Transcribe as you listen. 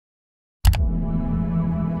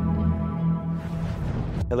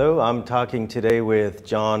Hello, I'm talking today with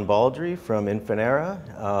John Baldry from Infinera,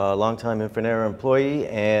 a longtime Infinera employee,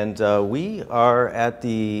 and we are at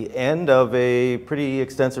the end of a pretty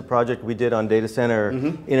extensive project we did on data center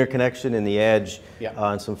interconnection in the edge,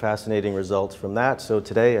 and some fascinating results from that. So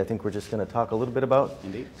today I think we're just going to talk a little bit about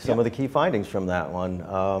some of the key findings from that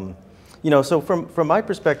one. So from my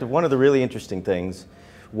perspective, one of the really interesting things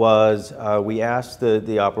was we asked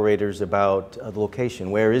the operators about the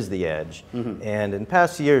location, where is the edge? And in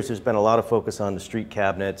past years there's been a lot of focus on the street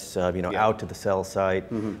cabinets, out to the cell site.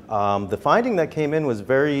 The finding that came in was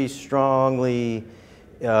very strongly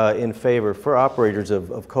in favor for operators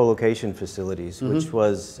of co-location facilities, which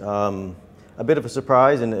was a bit of a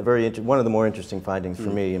surprise and one of the more interesting findings for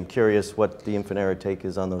me. I'm curious what the Infinera take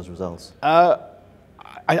is on those results.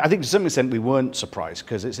 I think to some extent we weren't surprised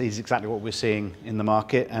because it's exactly what we're seeing in the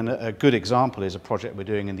market, and a good example is a project we're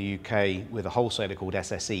doing in the UK with a wholesaler called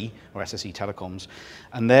SSE, or SSE Telecoms,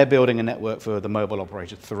 and they're building a network for the mobile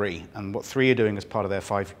operator 3, and what 3 are doing as part of their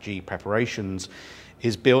 5G preparations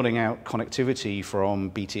is building out connectivity from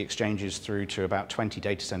BT exchanges through to about 20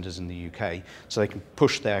 data centers in the UK, so they can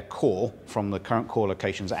push their core from the current core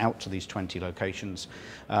locations out to these 20 locations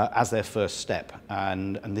as their first step,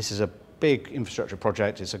 and this is a big infrastructure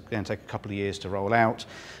project. It's going to take a couple of years to roll out,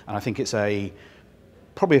 and I think it's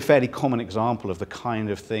probably a fairly common example of the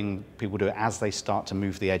kind of thing people do as they start to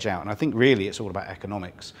move the edge out. And I think really it's all about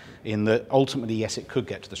economics, in that ultimately, yes, it could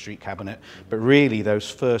get to the street cabinet, but really those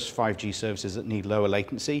first 5G services that need lower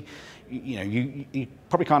latency, you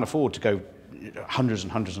probably can't afford to go hundreds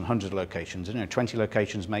and hundreds and hundreds of locations. 20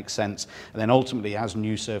 locations makes sense, and then ultimately as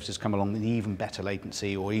new services come along with even better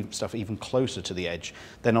latency or even stuff even closer to the edge,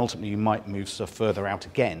 then ultimately you might move stuff further out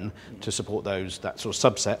again to support that sort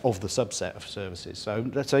of subset of the subset of services.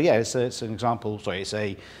 So yeah, it's an example, it's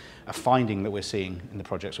a finding that we're seeing in the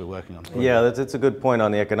projects we're working on. Yeah, that's a good point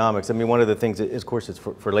on the economics. I mean, one of the things, of course, it's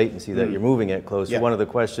for latency that you're moving it closer. One of the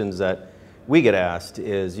questions that we get asked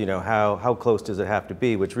is, how close does it have to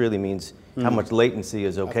be, which really means how much latency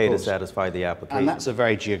is okay to satisfy the application. And that's a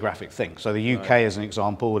very geographic thing. So the UK, as an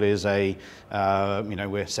example, is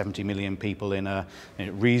we're 70 million people in a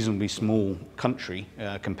reasonably small country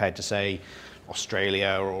compared to, say,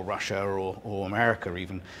 Australia or Russia or America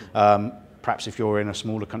even. Perhaps if you're in a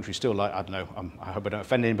smaller country still, like, I don't know, I hope I don't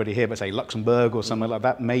offend anybody here, but say Luxembourg or somewhere like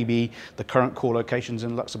that, maybe the current core locations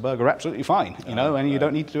in Luxembourg are absolutely fine, and you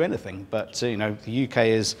don't need to do anything. But, the UK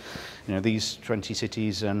is, these 20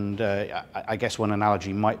 cities, and I guess one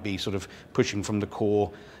analogy might be sort of pushing from the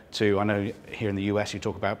core to, I know here in the US you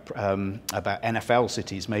talk about NFL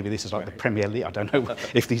cities. Maybe this is like the Premier League. I don't know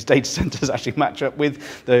if these data centers actually match up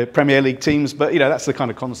with the Premier League teams, but that's the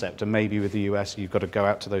kind of concept. And maybe with the US you've got to go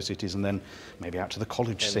out to those cities and then maybe out to the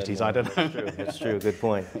college cities. I don't know. That's true. Good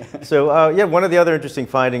point. So one of the other interesting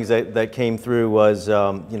findings that came through was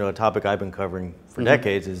a topic I've been covering for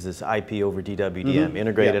decades is this IP over DWDM,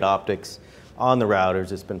 integrated optics on the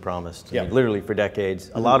routers. It's been promised literally for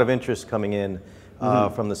decades. A lot of interest coming in.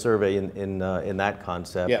 From the survey in that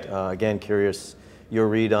concept. Again, curious your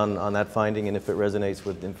read on that finding and if it resonates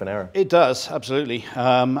with Infinera. It does, absolutely.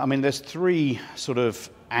 I mean, there's 3 sort of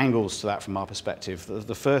angles to that from our perspective.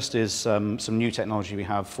 The first is some new technology we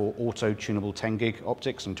have for auto-tunable 10 gig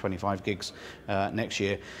optics and 25 gigs next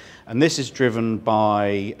year. And this is driven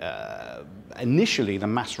by initially the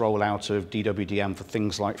mass rollout of DWDM for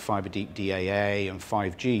things like fiber deep DAA and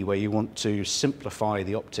 5G, where you want to simplify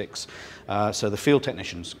the optics so the field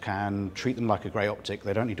technicians can treat them like a grey optic.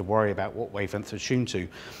 They don't need to worry about what wavelength they're tuned to.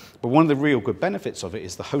 But one of the real good benefits of it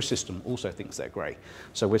is the host system also thinks they're grey.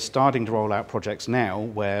 So we're starting to roll out projects now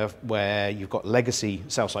where you've got legacy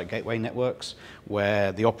cell site gateway networks,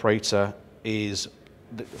 where the operator is,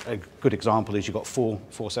 a good example is you've got four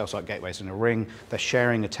cell site gateways in a ring. They're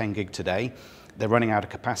sharing a 10 gig today. They're running out of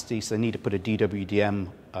capacity, so they need to put a DWDM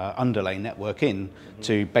underlay network in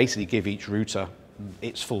to basically give each router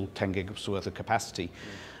its full 10 gigs worth of capacity.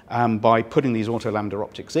 By putting these auto lambda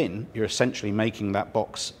optics in, you're essentially making that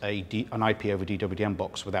box an IP over DWDM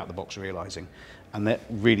box without the box realizing. And that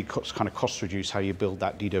really kind of cost reduce how you build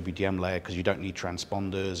that DWDM layer, because you don't need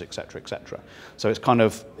transponders, et cetera, et cetera. So it's kind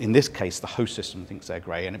of, in this case, the host system thinks they're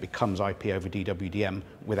grey, and it becomes IP over DWDM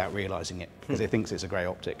without realizing it, because it thinks it's a grey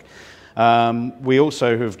optic. We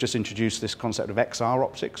also have just introduced this concept of XR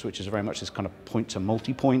optics, which is very much this kind of point to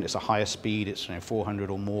multi-point. It's a higher speed, it's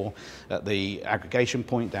 400 or more at the aggregation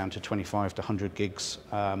point, down to 25 to 100 gigs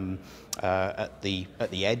at the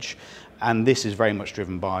edge. And this is very much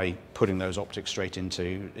driven by putting those optics straight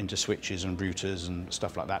into switches and routers and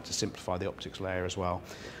stuff like that to simplify the optics layer as well.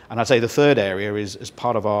 And I'd say the third area is as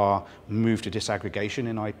part of our move to disaggregation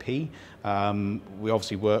in IP. We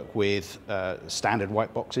obviously work with standard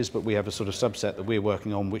white boxes, but we have a sort of subset that we're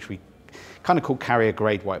working on, which we kind of called carrier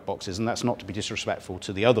grade white boxes, and that's not to be disrespectful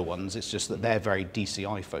to the other ones, it's just that they're very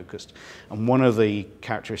DCI focused. And one of the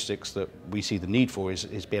characteristics that we see the need for is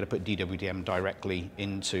be able to put DWDM directly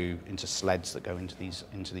into sleds that go into these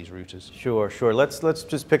routers. Sure, sure. Let's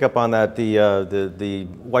just pick up on that, the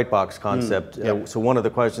white box concept. Yep. So one of the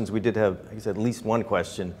questions, we did have, I guess, at least one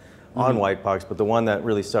question on white box, but the one that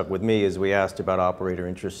really stuck with me is we asked about operator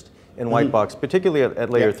interest in white box, particularly at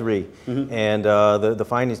layer 3. And the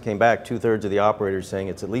findings came back, 2/3 of the operators saying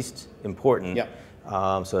it's at least important.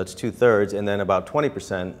 So that's 2/3, and then about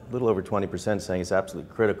 20%, a little over 20% saying it's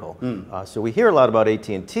absolutely critical. So we hear a lot about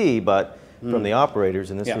AT&T, but from the operators,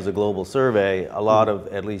 and this was a global survey, a lot of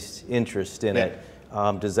at least interest in it.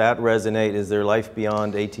 Does that resonate? Is there life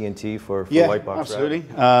beyond AT&T for white box? Absolutely.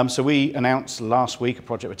 So we announced last week a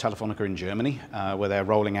project with Telefonica in Germany, where they're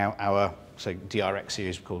rolling out our DRX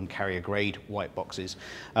series, we call them carrier grade white boxes.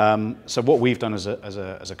 So what we've done as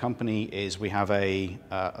a company is we have a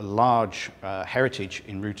large heritage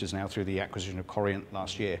in routers now through the acquisition of Corient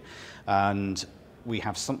last year, and we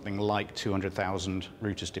have something like 200,000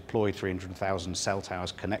 routers deployed, 300,000 cell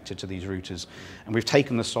towers connected to these routers, and we've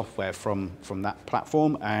taken the software from that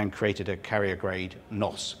platform and created a carrier grade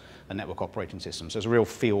NOS, a network operating system. So it's a real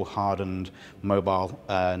field-hardened mobile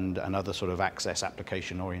and other sort of access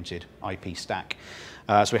application-oriented IP stack.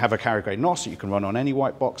 So we have a carrier-grade NOS that you can run on any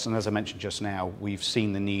white box, and as I mentioned just now, we've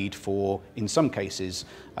seen the need for, in some cases,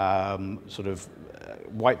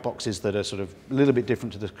 white boxes that are sort of a little bit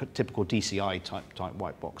different to the typical DCI type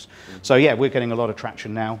white box. So yeah, we're getting a lot of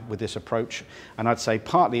traction now with this approach, and I'd say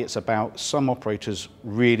partly it's about some operators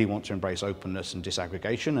really want to embrace openness and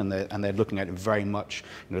disaggregation, and they're looking at it very much,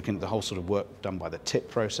 looking at the whole sort of work done by the TIP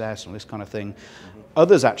process and this kind of thing.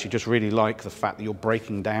 Others actually just really like the fact that you're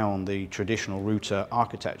breaking down the traditional router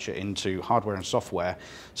architecture into hardware and software,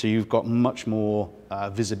 so you've got much more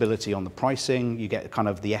visibility on the pricing, you get kind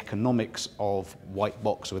of the economics of white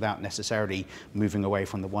box without necessarily moving away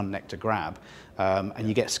from the one neck to grab, and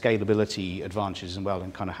you get scalability advantages as well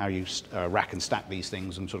in kind of how you rack and stack these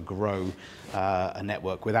things and sort of grow a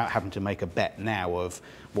network without having to make a bet now of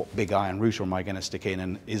what big iron router am I going to stick in,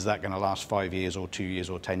 and is that going to last 5 years or 2 years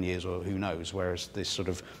or 10 years or who knows, whereas this sort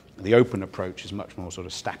of the open approach is much more sort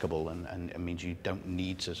of stackable, and it means you don't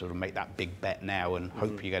need to sort of make that big bet now and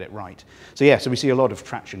hope you get it right. So yeah, so we see a lot of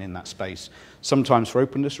traction in that space, sometimes for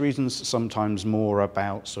openness reasons, sometimes more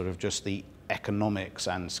about sort of just the economics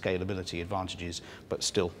and scalability advantages, but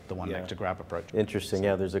still the one neck to grab approach. Interesting,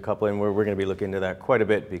 yeah, there's a couple, and we're going to be looking into that quite a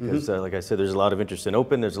bit because like I said, there's a lot of interest in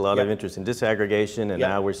open, there's a lot of interest in disaggregation, and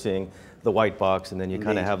now we're seeing the white box, and then you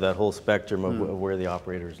kind of have that whole spectrum of where the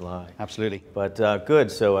operators lie. Absolutely. But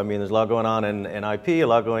good, so I mean, there's a lot going on in IP, a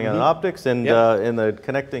lot going on in optics, and in the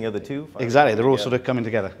connecting of the two. Exactly, they're all sort of coming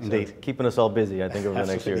together, indeed. So keeping us all busy, I think, over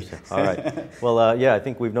the next year or so. All right. Well, yeah, I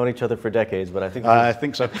think we've known each other for decades, but I think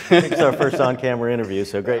so. I think it's our first on-camera interview,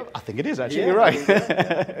 so great. I think it is, actually, you're right.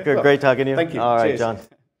 Good, great talking to you. Thank you. All right, Cheers. John.